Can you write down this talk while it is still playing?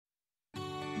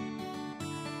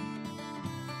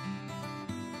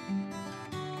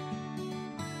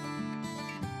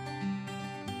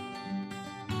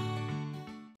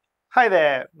Hi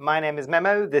there, my name is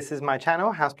Memo, this is my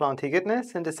channel,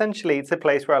 Houseplantygoodness, and essentially it's a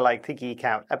place where I like to geek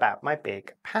out about my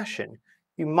big passion.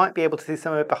 You might be able to see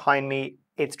some of it behind me,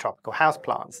 it's tropical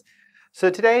houseplants. So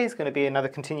today is going to be another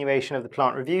continuation of the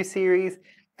plant review series,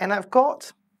 and I've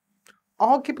got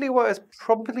arguably what is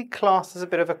probably classed as a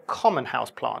bit of a common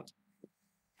houseplant.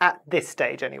 At this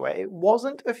stage anyway. It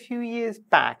wasn't a few years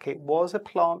back, it was a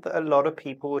plant that a lot of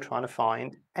people were trying to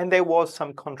find, and there was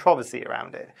some controversy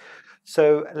around it.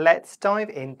 So let's dive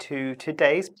into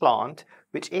today's plant,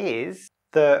 which is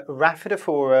the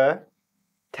Rhaphidophora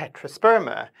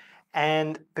tetrasperma.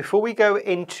 And before we go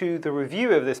into the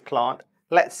review of this plant,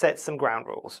 let's set some ground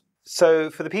rules. So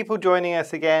for the people joining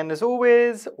us again, as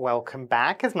always, welcome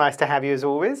back. It's nice to have you as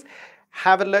always.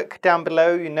 Have a look down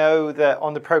below. You know that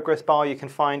on the progress bar you can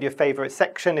find your favorite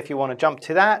section. If you want to jump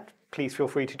to that, please feel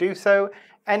free to do so.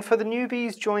 And for the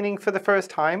newbies joining for the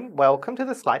first time, welcome to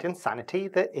the slight insanity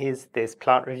that is this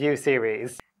plant review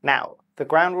series. Now, the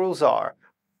ground rules are,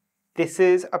 this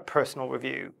is a personal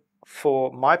review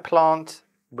for my plant,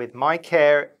 with my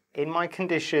care, in my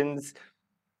conditions.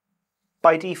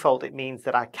 By default, it means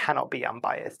that I cannot be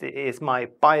unbiased. It is my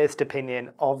biased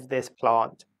opinion of this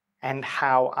plant and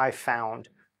how I found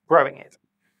growing it.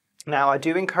 Now, I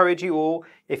do encourage you all,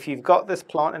 if you've got this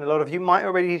plant, and a lot of you might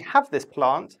already have this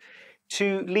plant,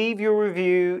 to leave your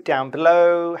review down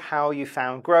below, how you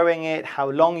found growing it, how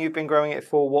long you've been growing it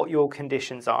for, what your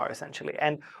conditions are essentially.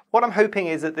 And what I'm hoping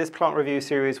is that this plant review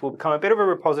series will become a bit of a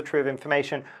repository of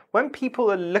information when people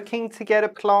are looking to get a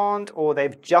plant, or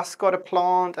they've just got a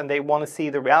plant and they want to see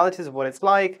the realities of what it's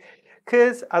like.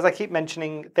 Because, as I keep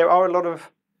mentioning, there are a lot of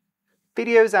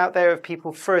videos out there of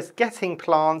people first getting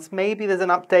plants. Maybe there's an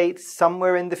update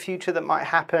somewhere in the future that might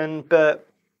happen, but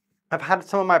I've had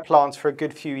some of my plants for a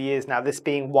good few years now, this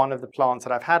being one of the plants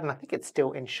that I've had, and I think it's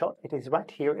still in shot. It is right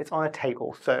here, it's on a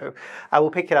table, so I will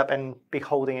pick it up and be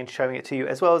holding and showing it to you,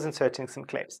 as well as inserting some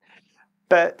clips.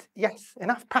 But yes,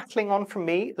 enough prattling on from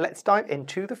me, let's dive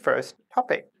into the first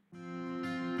topic.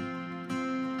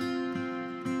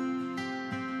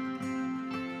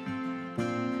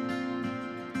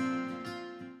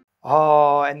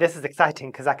 Oh, and this is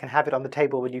exciting because I can have it on the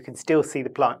table when you can still see the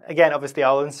plant. Again, obviously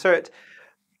I'll insert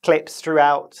clips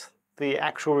throughout the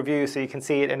actual review so you can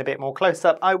see it in a bit more close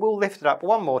up. I will lift it up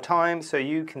one more time so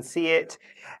you can see it.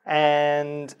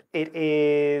 And it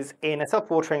is in a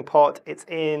self-watering pot. It's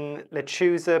in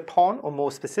Lechuza Pon, or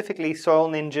more specifically Soil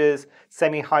Ninja's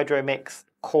Semi-Hydro Mix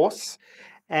course.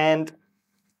 And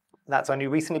that's only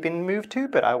recently been moved to,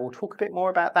 but I will talk a bit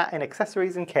more about that in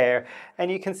accessories and care.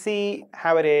 And you can see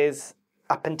how it is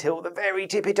up until the very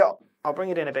tippy top. I'll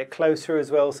bring it in a bit closer as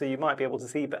well so you might be able to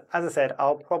see, but as I said,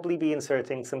 I'll probably be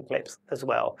inserting some clips as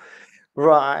well.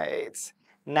 Right,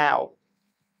 now,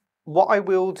 what I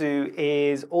will do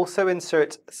is also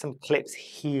insert some clips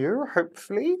here,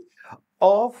 hopefully,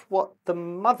 of what the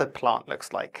mother plant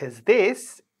looks like, because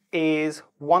this is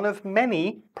one of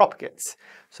many propagates.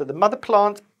 So the mother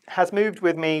plant has moved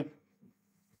with me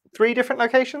 3 different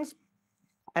locations,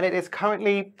 and it is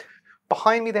currently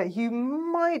behind me that you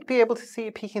might be able to see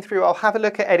it peeking through. I'll have a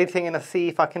look at editing and I'll see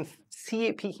if I can see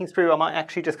it peeking through. I might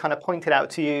actually just kind of point it out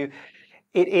to you.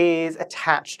 It is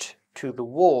attached to the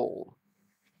wall,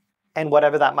 and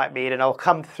whatever that might mean, and I'll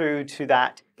come through to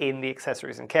that in the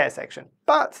accessories and care section.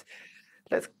 But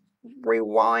let's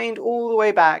rewind all the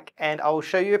way back and I'll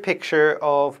show you a picture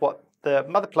of what the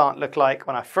mother plant looked like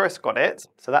when I first got it.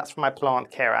 So that's from my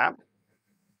plant care app.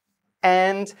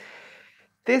 And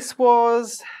this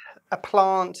was a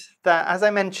plant that, as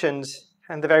I mentioned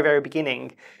in the very, very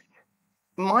beginning,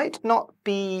 might not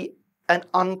be an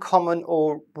uncommon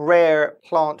or rare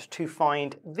plant to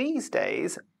find these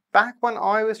days. Back when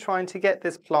I was trying to get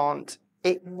this plant,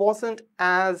 it wasn't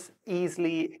as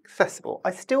easily accessible.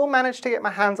 I still managed to get my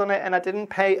hands on it and I didn't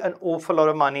pay an awful lot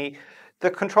of money.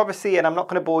 The controversy, and I'm not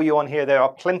going to bore you on here, there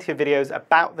are plenty of videos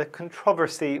about the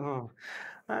controversy.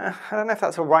 I don't know if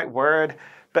that's the right word,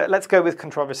 but let's go with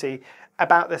controversy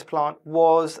about this plant,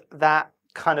 was that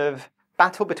kind of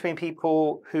battle between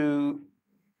people who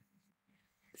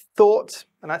thought,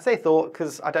 and I say thought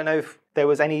because I don't know if there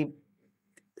was any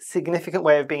significant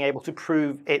way of being able to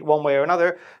prove it one way or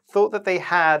another, thought that they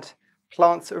had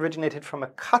plants originated from a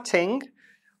cutting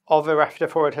of a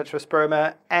Rhaphidophora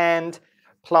tetrasperma and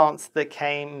plants that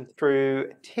came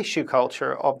through tissue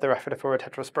culture of the Rhaphidophora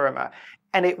tetrasperma.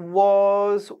 And it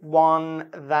was one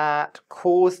that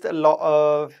caused a lot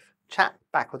of chat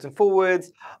backwards and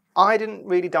forwards. I didn't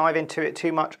really dive into it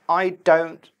too much. I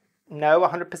don't know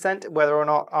 100% whether or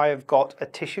not I've got a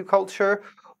tissue culture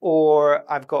or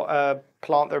I've got a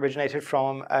plant that originated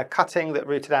from a cutting that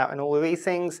rooted out and all of these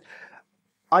things.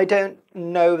 I don't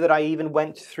know that I even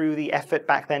went through the effort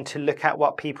back then to look at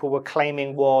what people were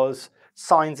claiming was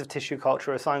signs of tissue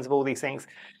culture or signs of all these things.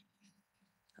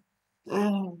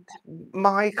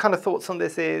 My kind of thoughts on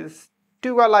this is,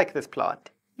 do I like this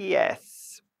plant?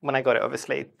 Yes. When I got it,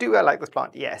 obviously. Do I like this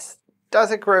plant? Yes.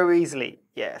 Does it grow easily?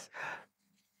 Yes.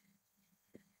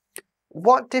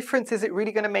 What difference is it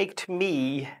really going to make to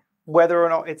me whether or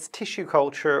not it's tissue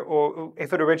culture or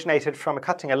if it originated from a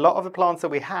cutting? A lot of the plants that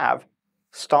we have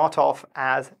start off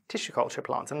as tissue culture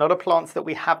plants. And a lot of plants that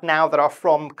we have now that are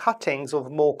from cuttings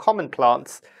of more common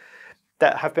plants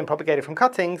that have been propagated from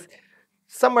cuttings,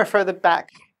 somewhere further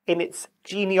back in its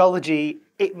genealogy,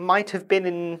 it might have been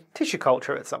in tissue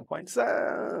culture at some point.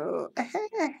 So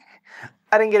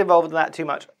I didn't get involved in that too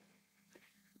much.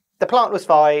 The plant was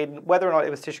fine. Whether or not it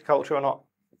was tissue culture or not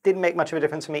didn't make much of a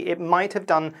difference for me. It might have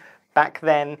done back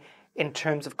then in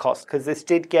terms of cost, because this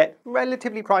did get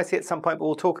relatively pricey at some point, but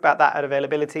we'll talk about that at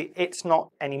availability. It's not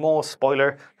anymore,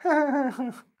 spoiler.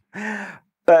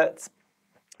 But,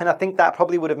 and I think that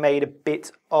probably would have made a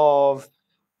bit of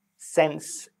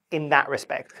sense in that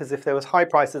respect, because if there was high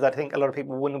prices, I think a lot of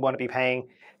people wouldn't want to be paying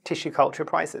tissue culture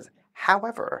prices.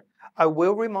 However, I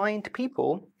will remind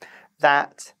people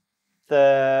that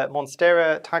the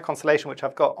Monstera Thai constellation, which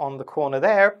I've got on the corner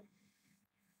there,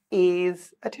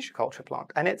 is a tissue culture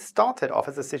plant. And it started off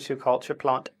as a tissue culture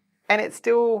plant, and it's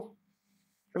still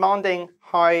demanding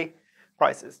high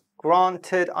prices.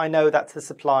 Granted, I know that's a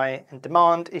supply and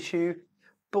demand issue,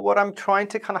 but what I'm trying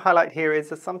to kind of highlight here is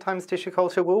that sometimes tissue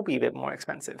culture will be a bit more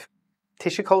expensive.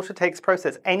 Tissue culture takes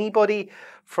process. Anybody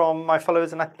from my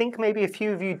followers, and I think maybe a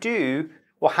few of you do,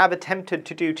 or have attempted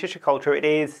to do tissue culture, it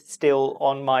is still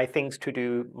on my things to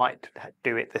do, might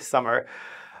do it this summer,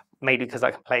 maybe because I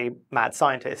can play mad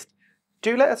scientist.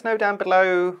 Do let us know down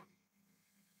below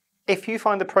if you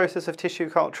find the process of tissue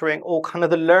culturing or kind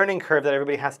of the learning curve that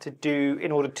everybody has to do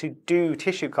in order to do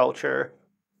tissue culture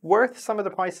worth some of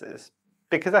the prices.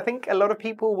 Because I think a lot of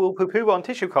people will poo-poo on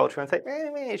tissue culture and say,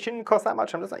 it shouldn't cost that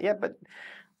much. I'm just like, yeah, but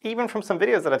even from some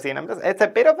videos that I've seen, it's a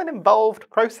bit of an involved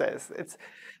process.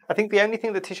 I think the only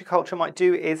thing that tissue culture might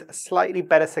do is slightly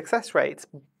better success rates,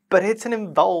 but it's an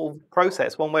involved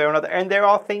process one way or another. And there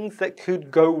are things that could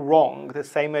go wrong, the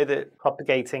same way that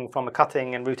propagating from a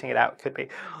cutting and rooting it out could be.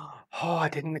 Oh, I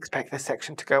didn't expect this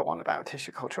section to go on about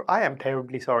tissue culture. I am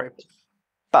terribly sorry.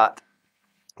 But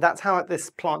that's how this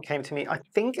plant came to me. I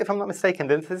think, if I'm not mistaken,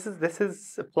 this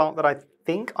is a plant that I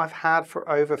think I've had for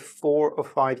over 4 or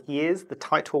 5 years. The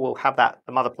title will have that,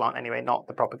 the mother plant anyway, not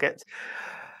the propagate.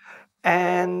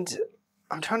 And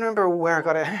I'm trying to remember where I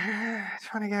got it.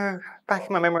 Trying to go back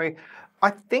in my memory. I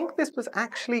think this was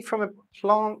actually from a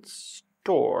plant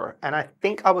store. And I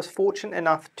think I was fortunate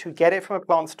enough to get it from a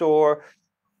plant store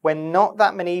when not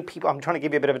that many people, I'm trying to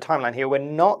give you a bit of a timeline here,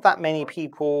 when not that many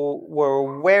people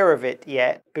were aware of it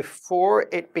yet, before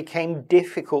it became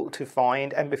difficult to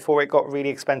find and before it got really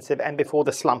expensive and before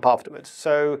the slump afterwards.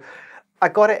 So I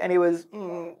got it and it was,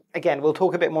 again, we'll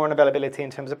talk a bit more on availability in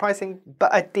terms of pricing,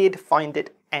 but I did find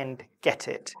it and get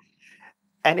it.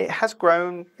 And it has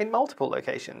grown in multiple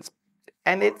locations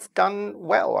and it's done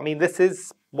well. I mean, this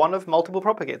is one of multiple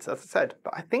propagates, as I said,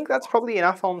 but I think that's probably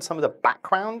enough on some of the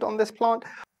background on this plant.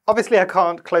 Obviously, I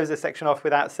can't close this section off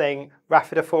without saying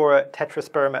Rhaphidophora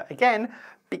tetrasperma again,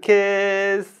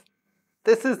 because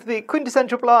this is the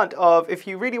quintessential plant of, if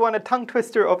you really want a tongue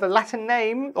twister of a Latin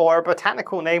name or a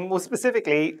botanical name more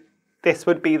specifically, this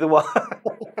would be the one.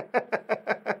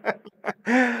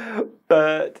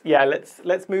 But yeah,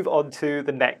 let's move on to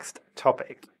the next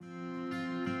topic.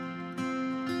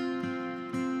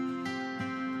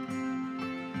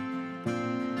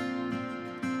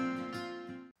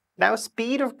 Now,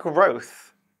 speed of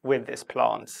growth with this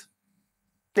plant.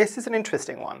 This is an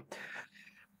interesting one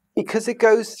because it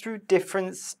goes through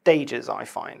different stages, I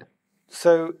find.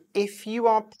 So if you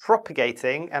are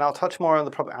propagating, and I'll touch more on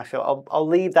the propagation, I'll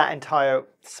leave that entire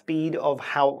speed of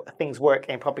how things work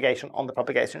in propagation on the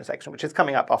propagation section, which is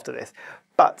coming up after this.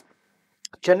 But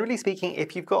generally speaking,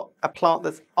 if you've got a plant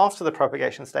that's after the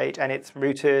propagation stage and it's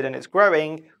rooted and it's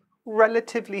growing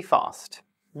relatively fast.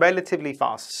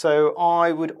 So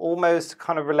I would almost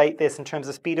kind of relate this in terms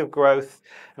of speed of growth,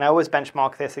 and I always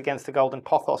benchmark this against the golden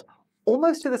pothos,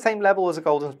 almost to the same level as a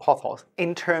golden pothos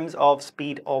in terms of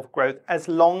speed of growth, as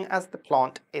long as the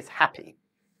plant is happy.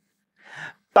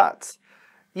 But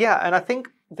yeah, and I think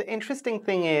the interesting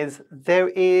thing is there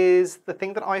is the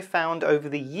thing that I found over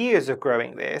the years of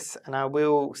growing this, and I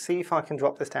will see if I can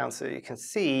drop this down so you can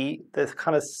see this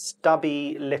kind of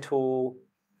stubby little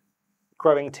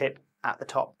growing tip at the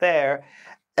top there.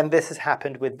 And this has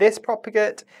happened with this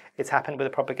propagate, it's happened with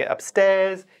a propagate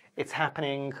upstairs, it's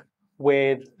happening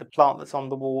with the plant that's on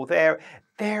the wall there.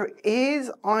 There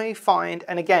is, I find,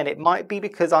 and again, it might be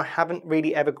because I haven't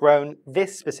really ever grown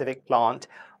this specific plant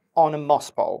on a moss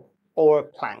bowl or a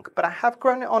plank, but I have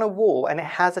grown it on a wall and it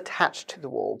has attached to the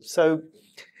wall. So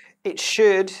it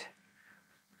should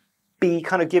be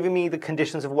kind of giving me the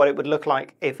conditions of what it would look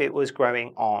like if it was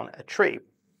growing on a tree.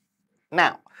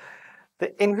 Now,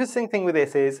 the interesting thing with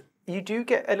this is you do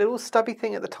get a little stubby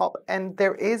thing at the top, and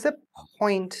there is a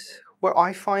point where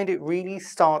I find it really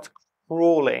starts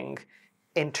crawling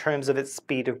in terms of its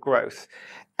speed of growth.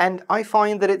 And I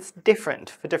find that it's different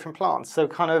for different plants. So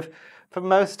kind of for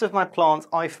most of my plants,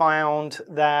 I found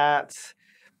that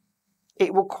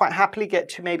it will quite happily get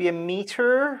to maybe a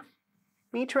meter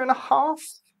and a half.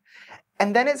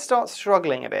 And then it starts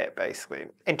struggling a bit, basically,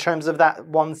 in terms of that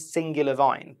one singular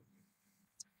vine.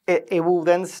 It will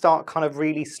then start kind of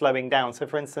really slowing down. So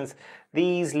for instance,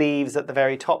 these leaves at the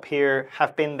very top here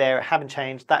have been there, haven't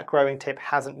changed. That growing tip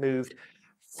hasn't moved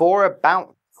for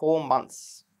about 4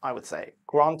 months, I would say.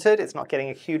 Granted, it's not getting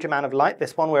a huge amount of light,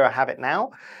 this one where I have it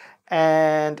now.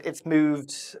 And it's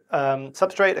moved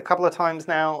substrate a couple of times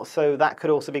now, so that could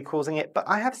also be causing it. But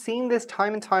I have seen this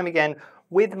time and time again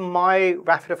with my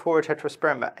Rhaphidophora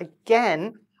tetrasperma.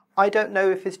 Again, I don't know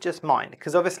if it's just mine,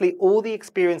 because obviously all the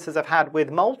experiences I've had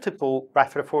with multiple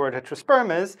Rhaphidophora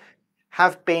tetraspermas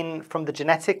have been from the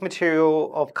genetic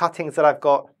material of cuttings that I've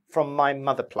got from my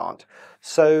mother plant.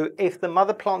 So if the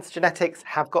mother plant's genetics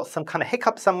have got some kind of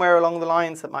hiccup somewhere along the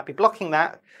lines that might be blocking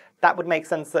that, that would make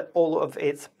sense that all of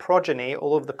its progeny,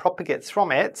 all of the propagates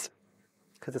from it,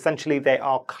 because essentially they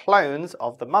are clones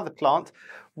of the mother plant,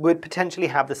 would potentially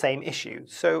have the same issue.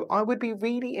 So I would be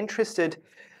really interested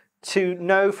to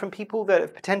know from people that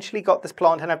have potentially got this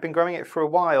plant and have been growing it for a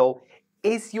while,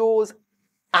 is yours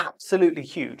absolutely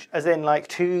huge, as in like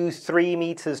 2-3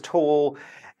 meters tall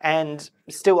and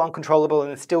still uncontrollable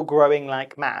and still growing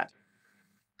like mad?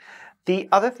 The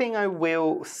other thing I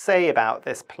will say about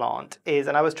this plant is,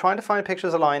 and I was trying to find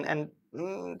pictures online, and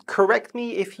correct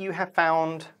me if you have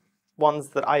found ones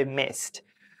that I missed.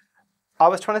 I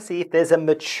was trying to see if there's a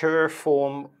mature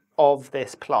form of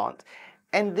this plant.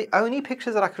 And the only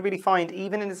pictures that I could really find,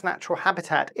 even in its natural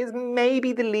habitat, is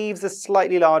maybe the leaves are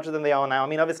slightly larger than they are now. I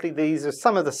mean, obviously these are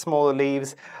some of the smaller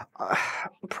leaves.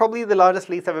 Probably the largest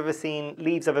leaves I've ever seen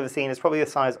is probably the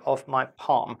size of my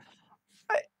palm.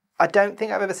 I don't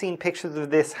think I've ever seen pictures of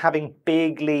this having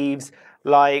big leaves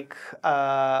like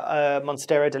a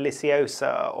Monstera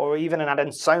deliciosa or even an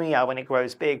Adansonia when it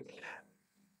grows big.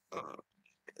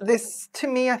 This, to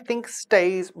me, I think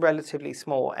stays relatively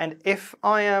small. And if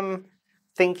I am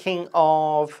thinking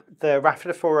of the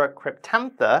Rhaphidophora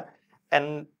cryptantha,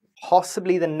 and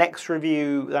possibly the next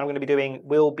review that I'm going to be doing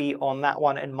will be on that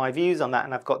one and my views on that,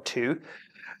 and I've got 2,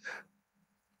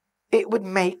 it would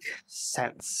make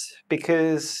sense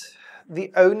because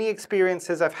the only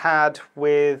experiences I've had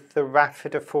with the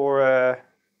Rhaphidophora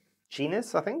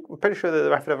genus, I think, I'm pretty sure that the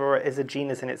Rhaphidophora is a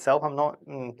genus in itself.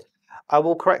 I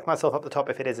will correct myself up the top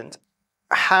if it isn't,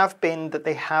 have been that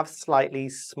they have slightly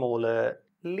smaller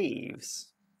leaves.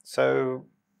 So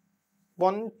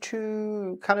one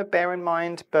to kind of bear in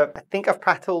mind, but I think I've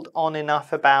prattled on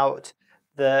enough about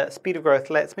the speed of growth.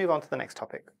 Let's move on to the next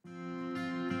topic.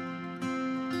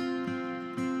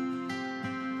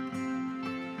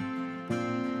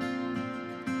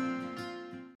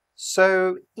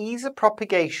 So ease of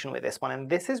propagation with this one, and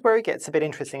this is where it gets a bit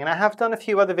interesting. And I have done a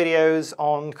few other videos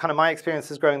on kind of my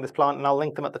experiences growing this plant, and I'll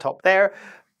link them at the top there.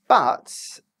 But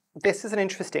this is an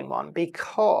interesting one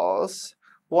because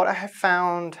what I have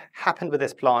found happened with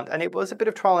this plant, and it was a bit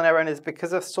of trial and error, and is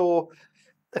because I saw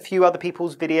a few other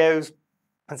people's videos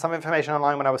and some information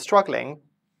online when I was struggling.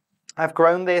 I've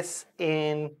grown this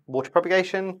in water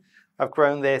propagation. I've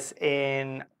grown this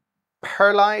in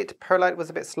perlite. Perlite was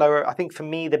a bit slower. I think for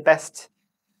me, the best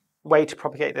way to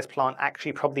propagate this plant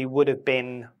actually probably would have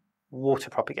been water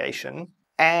propagation.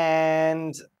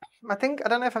 And I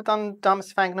don't know if I've done damp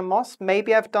sphagnum moss.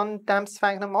 Maybe I've done damp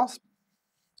sphagnum moss.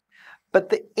 But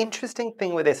the interesting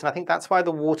thing with this, and I think that's why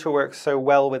the water works so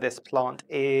well with this plant,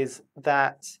 is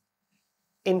that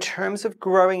in terms of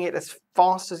growing it as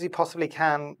fast as you possibly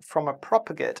can from a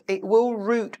propagate, it will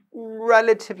root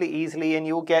relatively easily and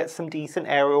you'll get some decent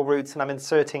aerial roots, and I'm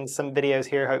inserting some videos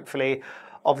here hopefully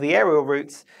of the aerial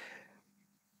roots.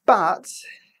 But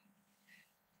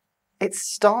it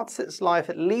starts its life,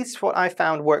 at least what I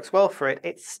found works well for it,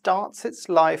 it starts its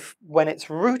life when it's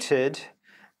rooted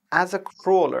as a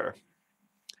crawler.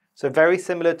 So very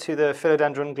similar to the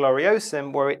Philodendron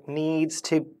gloriosum, where it needs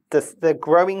to, the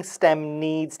growing stem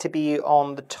needs to be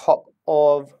on the top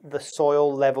of the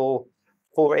soil level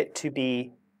for it to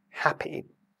be happy.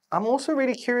 I'm also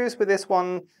really curious with this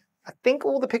one. I think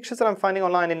all the pictures that I'm finding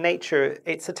online in nature,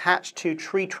 it's attached to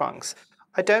tree trunks.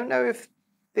 I don't know if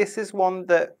this is one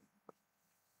that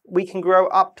we can grow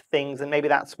up things, and maybe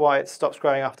that's why it stops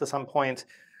growing after some point.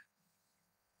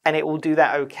 And it will do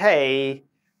that okay,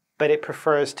 but it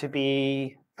prefers to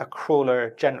be a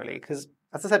crawler generally. Because,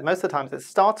 as I said, most of the times it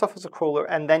starts off as a crawler,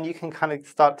 and then you can kind of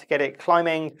start to get it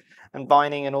climbing and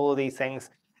binding and all of these things.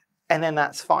 And then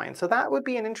that's fine. So that would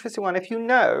be an interesting one. If you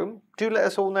know, do let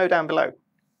us all know down below.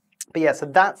 But yeah, so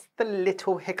that's the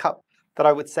little hiccup that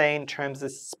I would say in terms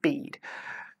of speed.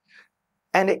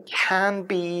 And it can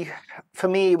be, for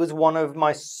me, it was one of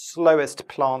my slowest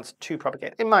plants to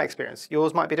propagate, in my experience.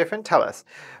 Yours might be different, tell us.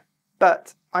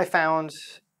 But I found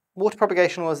water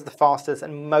propagation was the fastest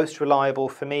and most reliable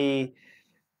for me.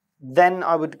 Then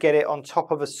I would get it on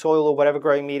top of a soil or whatever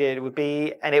growing media it would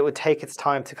be, and it would take its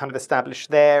time to kind of establish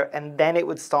there, and then it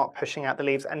would start pushing out the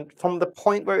leaves. And from the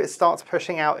point where it starts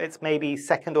pushing out its maybe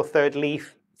second or third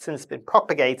leaf since it's been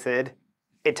propagated,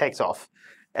 it takes off.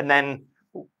 And then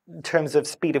in terms of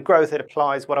speed of growth, it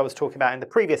applies what I was talking about in the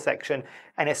previous section,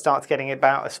 and it starts getting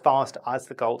about as fast as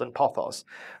the golden pothos.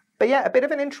 But yeah, a bit of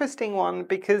an interesting one,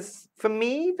 because for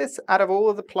me, this, out of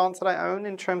all of the plants that I own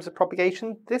in terms of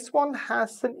propagation, this one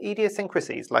has some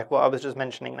idiosyncrasies, like what I was just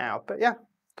mentioning now. But yeah,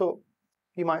 thought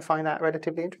you might find that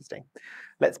relatively interesting.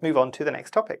 Let's move on to the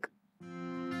next topic.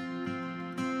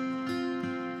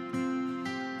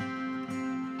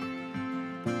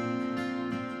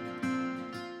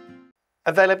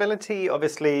 Availability,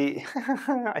 obviously,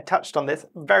 I touched on this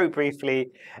very briefly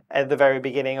at the very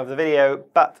beginning of the video,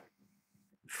 but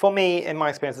for me, in my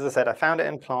experience, as I said, I found it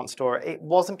in Plant Store. It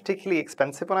wasn't particularly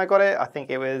expensive when I got it. I think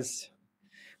it was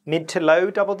mid to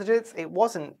low double digits. It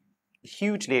wasn't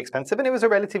hugely expensive, and it was a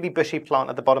relatively bushy plant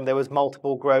at the bottom. There was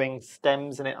multiple growing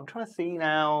stems in it. I'm trying to see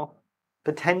now.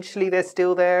 Potentially they're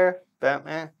still there, but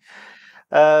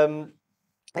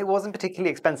it wasn't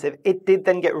particularly expensive. It did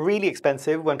then get really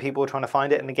expensive when people were trying to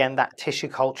find it. And again, that tissue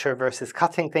culture versus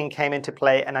cutting thing came into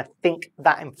play. And I think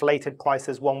that inflated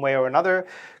prices one way or another,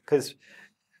 because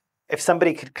if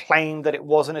somebody could claim that it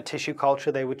wasn't a tissue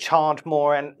culture, they would charge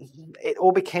more, and it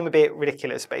all became a bit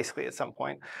ridiculous basically at some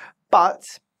point.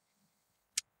 But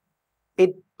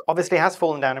it obviously has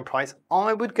fallen down in price.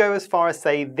 I would go as far as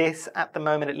say this at the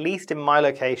moment, at least in my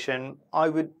location, I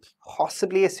would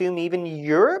possibly assume even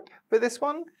Europe for this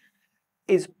one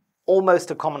is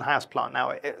almost a common houseplant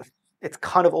now. It's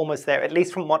kind of almost there, at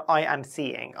least from what I am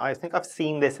seeing. I think I've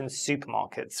seen this in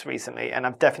supermarkets recently, and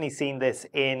I've definitely seen this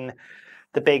in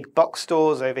the big box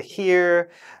stores over here.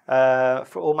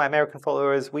 For all my American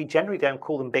followers, we generally don't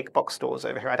call them big box stores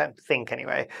over here. I don't think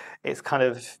anyway. It's kind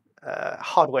of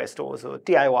hardware stores or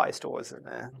DIY stores.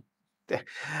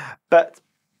 But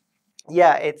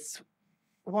yeah, it's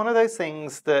one of those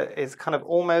things that is kind of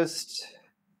almost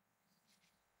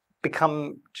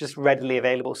become just readily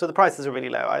available. So the prices are really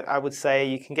low. I would say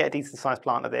you can get a decent sized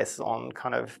plant of this on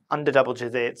kind of under double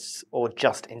digits or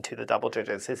just into the double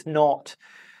digits. It's not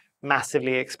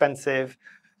massively expensive.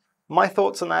 My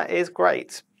thoughts on that is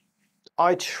great.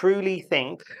 I truly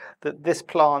think that this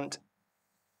plant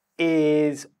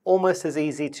is almost as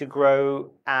easy to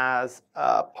grow as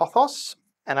pothos,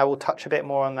 and I will touch a bit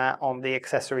more on that on the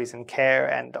accessories and care,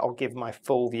 and I'll give my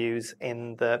full views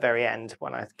in the very end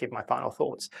when I give my final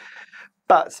thoughts.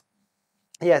 But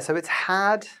yeah, so it's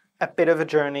had a bit of a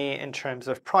journey in terms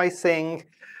of pricing.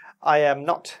 I am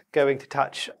not going to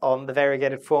touch on the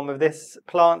variegated form of this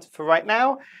plant for right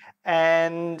now.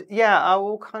 And yeah, I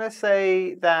will kind of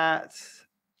say that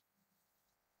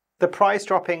the price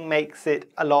dropping makes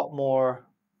it a lot more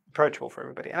approachable for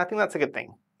everybody. And I think that's a good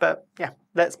thing. But yeah,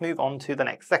 let's move on to the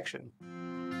next section.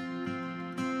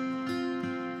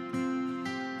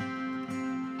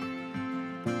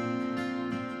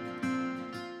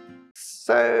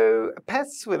 So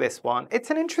pests with this one,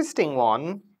 it's an interesting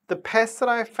one. The pests that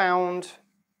I found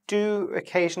do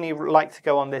occasionally like to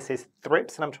go on this is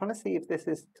thrips, and I'm trying to see if this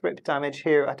is thrip damage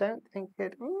here. I don't think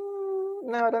it,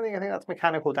 no, I think that's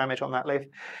mechanical damage on that leaf.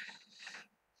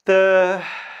 The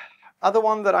other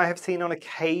one that I have seen on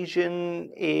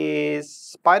occasion is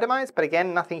spider mites, but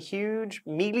again, nothing huge.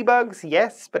 Mealybugs,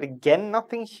 yes, but again,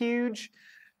 nothing huge.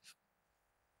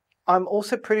 I'm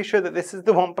also pretty sure that this is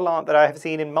the one plant that I have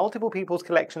seen in multiple people's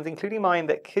collections, including mine,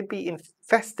 that could be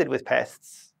infested with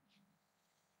pests.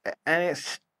 And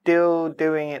it's still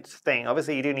doing its thing.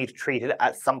 Obviously, you do need to treat it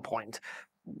at some point.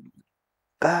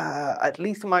 But at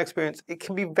least in my experience, it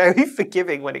can be very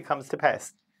forgiving when it comes to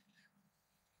pests.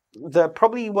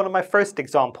 Probably one of my first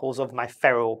examples of my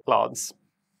feral plants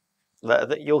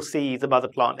that you'll see the mother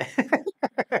plant.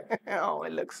 Oh,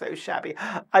 it looks so shabby.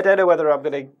 I don't know whether I'm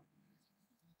going to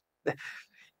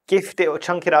gift it or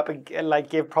chunk it up and like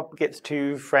give propagates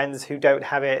to friends who don't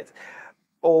have it,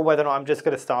 or whether or not I'm just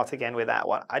going to start again with that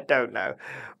one. I don't know.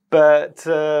 But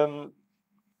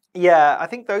yeah, I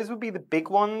think those would be the big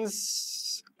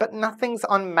ones, but nothing's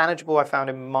unmanageable I found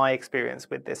in my experience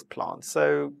with this plant.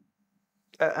 So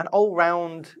an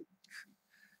all-round,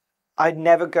 I'd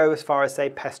never go as far as say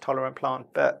pest-tolerant plant,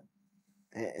 but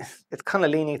it's kind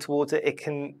of leaning towards it. It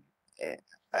can,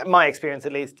 in my experience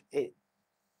at least, it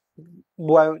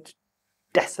won't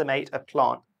decimate a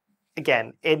plant.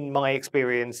 Again, in my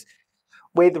experience,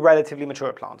 with relatively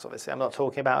mature plants, obviously. I'm not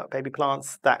talking about baby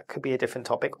plants. That could be a different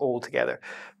topic altogether.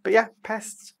 But yeah,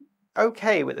 pests,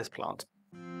 okay with this plant.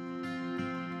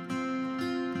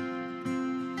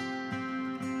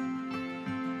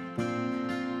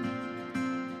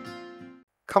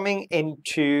 Coming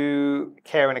into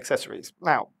care and accessories.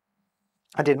 Now,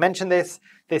 I did mention this.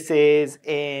 This is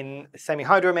in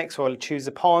semi-hydro mix or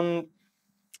Lechuzapon.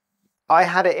 I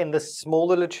had it in the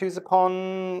smaller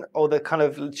Lechuzapon, or the kind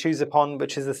of Lechuzapon,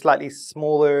 which is a slightly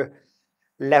smaller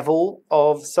level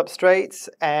of substrates,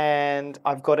 and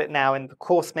I've got it now in the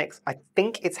coarse mix. I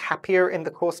think it's happier in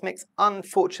the coarse mix.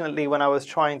 Unfortunately, when I was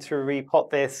trying to repot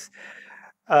this,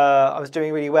 I was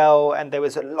doing really well, and there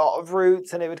was a lot of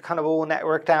roots, and it would kind of all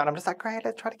networked out. And I'm just like, great,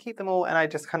 let's try to keep them all. And I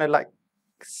just kind of like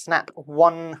snap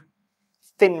one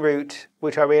thin root,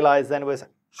 which I realized then was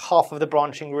half of the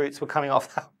branching roots were coming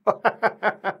off.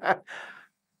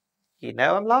 You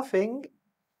know, I'm laughing.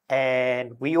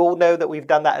 And we all know that we've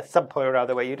done that at some point or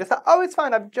other where you're just like, oh, it's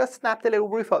fine. I've just snapped a little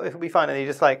roof up. It'll be fine. And you're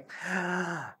just like,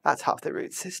 that's half the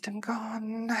root system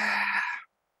gone.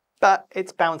 But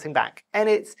it's bouncing back. And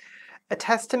it's a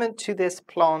testament to this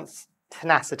plant's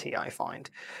tenacity, I find.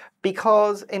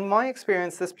 Because in my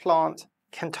experience, this plant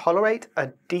can tolerate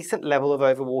a decent level of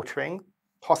overwatering,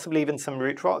 possibly even some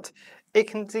root rot. It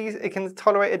can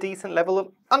tolerate a decent level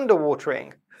of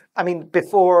underwatering. I mean,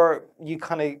 before you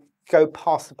kind of go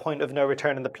past the point of no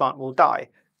return and the plant will die,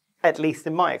 at least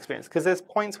in my experience, because there's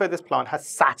points where this plant has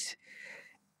sat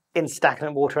in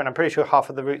stagnant water, and I'm pretty sure half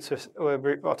of the roots were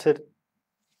root rotted.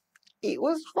 It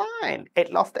was fine.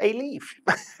 It lost a leaf,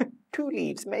 2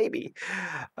 leaves maybe.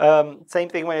 Same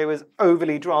thing when it was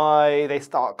overly dry, they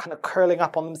start kind of curling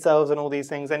up on themselves and all these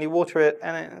things, and you water it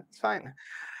and it's fine.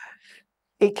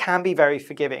 It can be very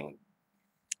forgiving,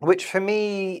 which for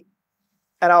me,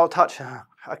 and I'll touch, I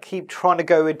keep trying to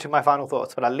go into my final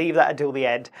thoughts, but I'll leave that until the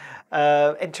end.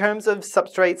 In terms of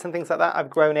substrates and things like that, I've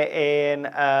grown it in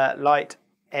light,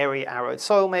 airy, arrowed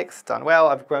soil mix, done well.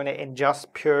 I've grown it in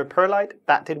just pure perlite,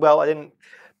 that did well.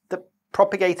 The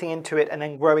propagating into it and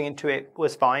then growing into it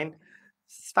was fine.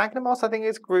 Sphagnum moss, I think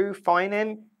it grew fine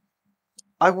in.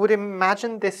 I would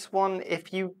imagine this one,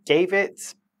 if you gave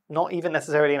it not even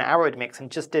necessarily an arrowed mix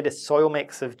and just did a soil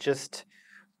mix of just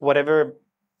whatever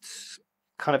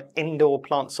kind of indoor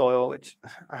plant soil, which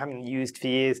I haven't used for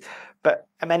years, but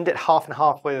amend it half and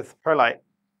half with perlite,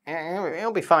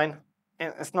 it'll be fine.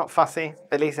 It's not fussy,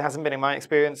 at least it hasn't been in my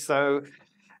experience, so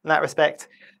in that respect,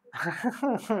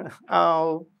 and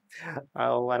I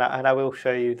will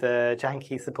show you the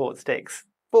janky support sticks.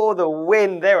 For the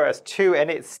win, there are 2, and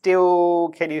it's still,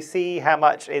 can you see how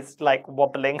much it's like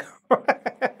wobbling?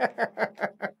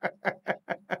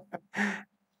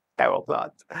 Feral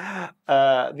plant.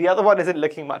 The other one isn't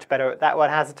looking much better. That one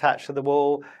has attached to the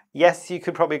wall. Yes, you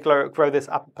could probably grow this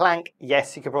up a plank.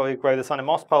 Yes, you could probably grow this on a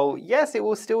moss pole. Yes, it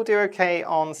will still do okay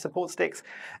on support sticks.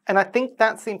 And I think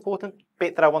that's the important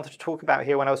bit that I wanted to talk about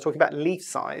here when I was talking about leaf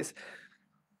size.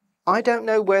 I don't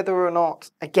know whether or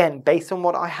not, again, based on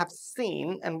what I have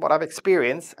seen and what I've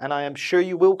experienced, and I am sure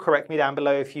you will correct me down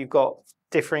below if you've got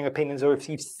differing opinions or if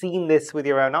you've seen this with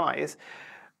your own eyes,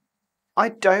 I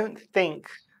don't think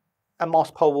a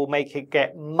moss pole will make it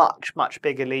get much, much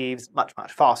bigger leaves much,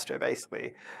 much faster,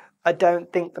 basically. I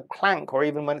don't think the plank, or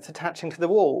even when it's attaching to the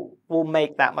wall, will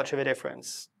make that much of a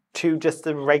difference to just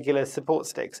the regular support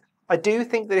sticks. I do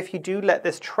think that if you do let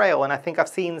this trail, and I think I've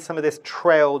seen some of this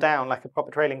trail down like a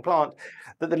proper trailing plant,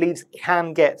 that the leaves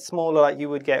can get smaller like you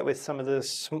would get with some of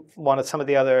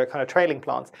the other kind of trailing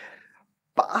plants.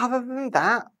 But other than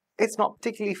that, it's not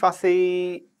particularly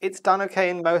fussy. It's done okay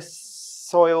in most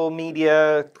soil,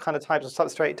 media kind of types of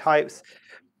substrate types.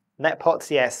 Net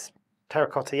pots, yes.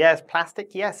 Terracotta, yes.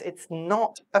 Plastic, yes. It's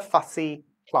not a fussy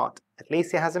plant. At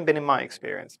least it hasn't been in my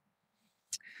experience.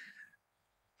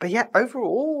 But yeah,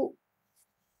 overall,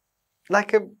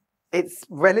 it's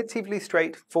relatively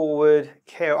straightforward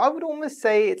care. I would almost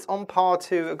say it's on par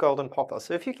to a golden pothos.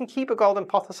 So if you can keep a golden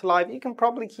pothos alive, you can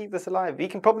probably keep this alive. You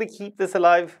can probably keep this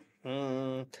alive.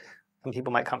 Some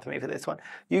people might come for me for this one.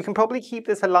 You can probably keep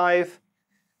this alive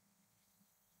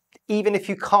even if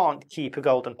you can't keep a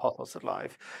golden pothos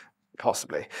alive,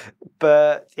 possibly.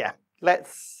 But yeah,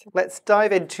 let's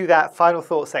dive into that final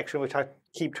thought section, which I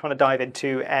keep trying to dive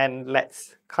into, and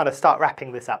let's kind of start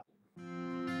wrapping this up.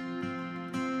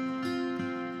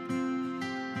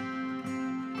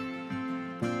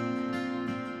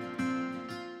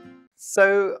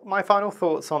 So my final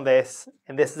thoughts on this,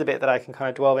 and this is a bit that I can kind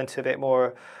of delve into a bit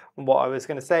more on what I was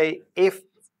going to say. If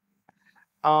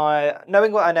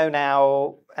knowing what I know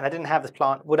now, and I didn't have this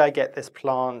plant, would I get this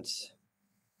plant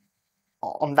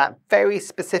on that very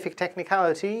specific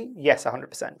technicality? Yes,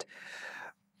 100%.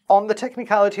 On the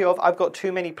technicality of I've got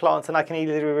too many plants and I can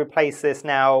easily replace this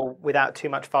now without too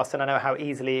much fuss and I know how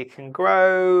easily it can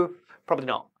grow, probably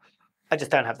not. I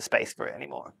just don't have the space for it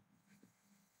anymore.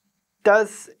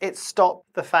 Does it stop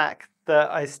the fact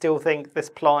that I still think this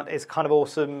plant is kind of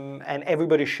awesome and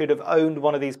everybody should have owned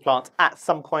one of these plants at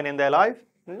some point in their life?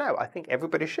 No, I think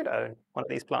everybody should own one of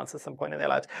these plants at some point in their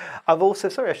lives. I've also,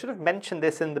 sorry, I should have mentioned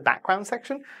this in the background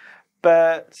section,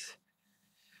 but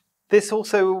this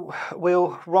also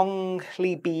will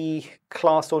wrongly be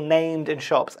classed or named in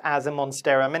shops as a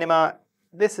Monstera Minima.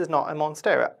 This is not a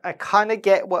Monstera. I kind of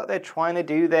get what they're trying to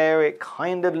do there. It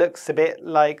kind of looks a bit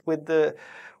like with the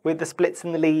splits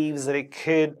in the leaves that it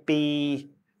could be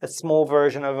a small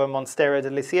version of a Monstera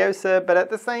deliciosa, but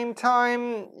at the same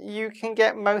time, you can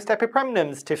get most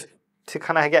epipremnums to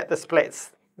kind of get the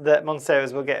splits that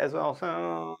Monsteras will get as well.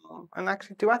 So, and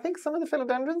actually, do I think some of the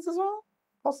philodendrons as well?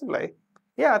 Possibly.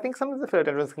 Yeah, I think some of the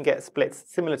philodendrons can get splits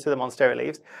similar to the Monstera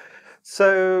leaves.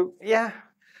 So, yeah,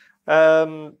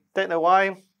 don't know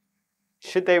why.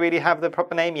 Should they really have the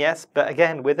proper name? Yes, but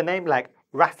again, with a name like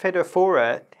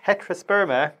Rhaphidophora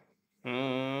tetrasperma,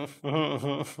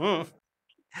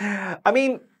 I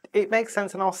mean, it makes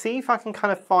sense, and I'll see if I can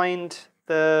kind of find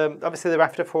obviously the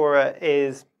Rhaphidophora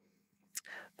is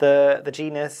the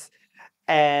genus,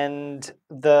 and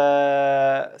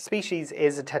the species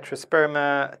is a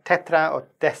tetrasperma. Tetra or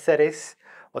tesseris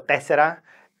or tessera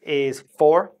is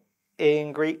 4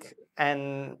 in Greek,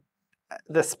 and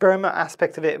the sperma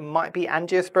aspect of it might be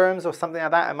angiosperms or something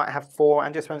like that. It might have 4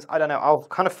 angiosperms. I don't know. I'll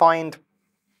kind of find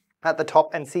at the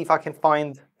top and see if I can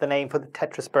find the name for the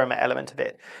tetrasperma element of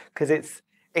it, because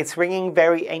it's ringing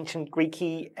very ancient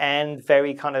Greeky and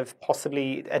very kind of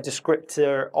possibly a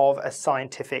descriptor of a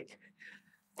scientific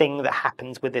thing that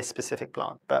happens with this specific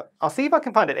plant. But I'll see if I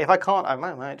can find it. If I can't, I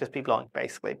might just be blind,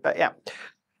 basically. But yeah,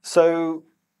 so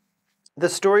the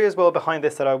story as well behind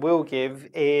this that I will give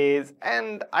is,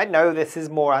 and I know this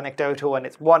is more anecdotal and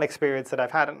it's one experience that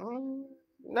I've had,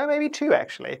 no, maybe 2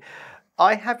 actually.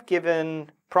 I have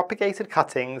given propagated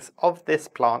cuttings of this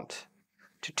plant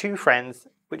to 2 friends,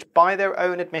 which by their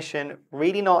own admission,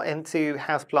 really not into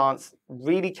houseplants,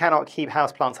 really cannot keep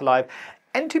houseplants alive.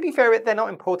 And to be fair, they're not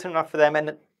important enough for them,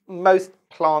 and most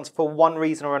plants, for one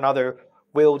reason or another,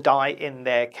 will die in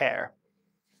their care.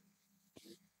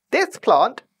 This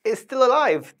plant is still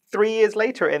alive 3 years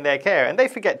later in their care, and they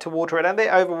forget to water it, and they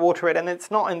overwater it, and it's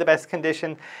not in the best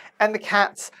condition, and the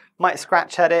cats might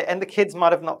scratch at it, and the kids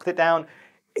might have knocked it down.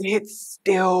 It's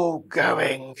still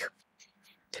going.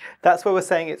 That's where we're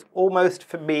saying it's almost,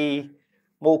 for me,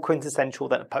 more quintessential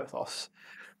than a pothos.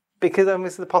 Because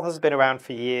obviously the pothos has been around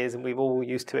for years and we've all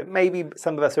used to it. Maybe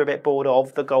some of us are a bit bored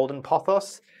of the golden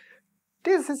pothos.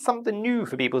 This is something new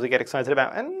for people to get excited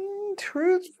about. And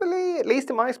truthfully, at least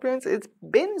in my experience, it's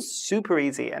been super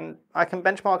easy. And I can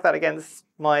benchmark that against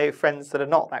my friends that are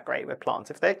not that great with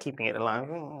plants, if they're keeping it alive.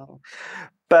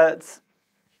 But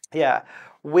yeah,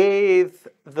 with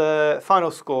the final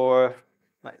score,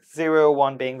 like 0,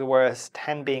 1 being the worst,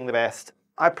 10 being the best,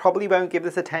 I probably won't give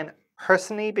this a 10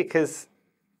 personally because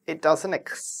it doesn't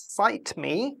excite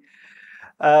me.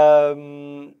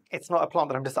 It's not a plant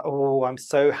that I'm just like, oh, I'm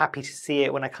so happy to see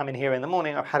it when I come in here in the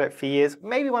morning. I've had it for years.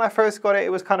 Maybe when I first got it,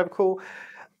 it was kind of cool.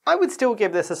 I would still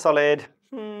give this a solid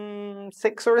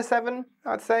 6 or a 7,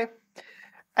 I'd say.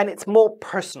 And it's more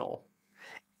personal.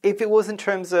 If it was in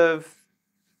terms of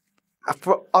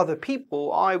for other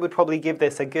people, I would probably give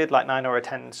this a good like 9 or a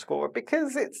 10 score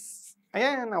because it's,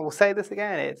 again, I will say this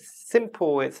again, it's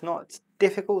simple, it's not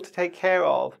difficult to take care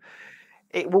of.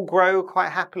 It will grow quite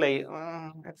happily.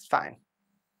 It's fine.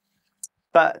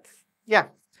 But yeah,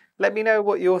 let me know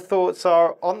what your thoughts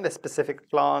are on this specific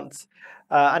plant.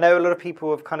 I know a lot of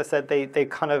people have kind of said they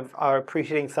kind of are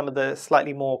appreciating some of the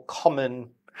slightly more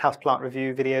common houseplant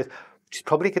review videos, which is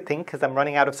probably a good thing because I'm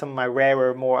running out of some of my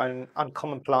rarer, more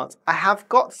uncommon plants. I have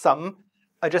got some,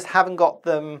 I just haven't got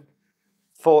them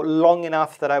for long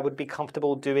enough that I would be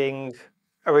comfortable doing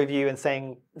a review and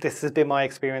saying this has been my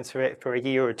experience for it for a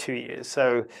year or 2 years.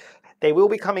 So they will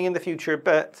be coming in the future,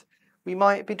 but we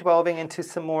might be delving into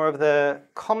some more of the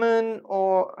common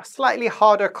or slightly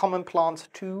harder common plants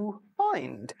to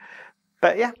find.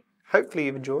 But yeah, hopefully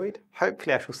you've enjoyed.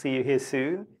 Hopefully I shall see you here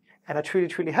soon. And I truly,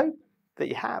 truly hope that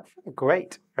you have a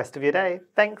great rest of your day.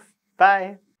 Thanks.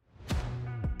 Bye.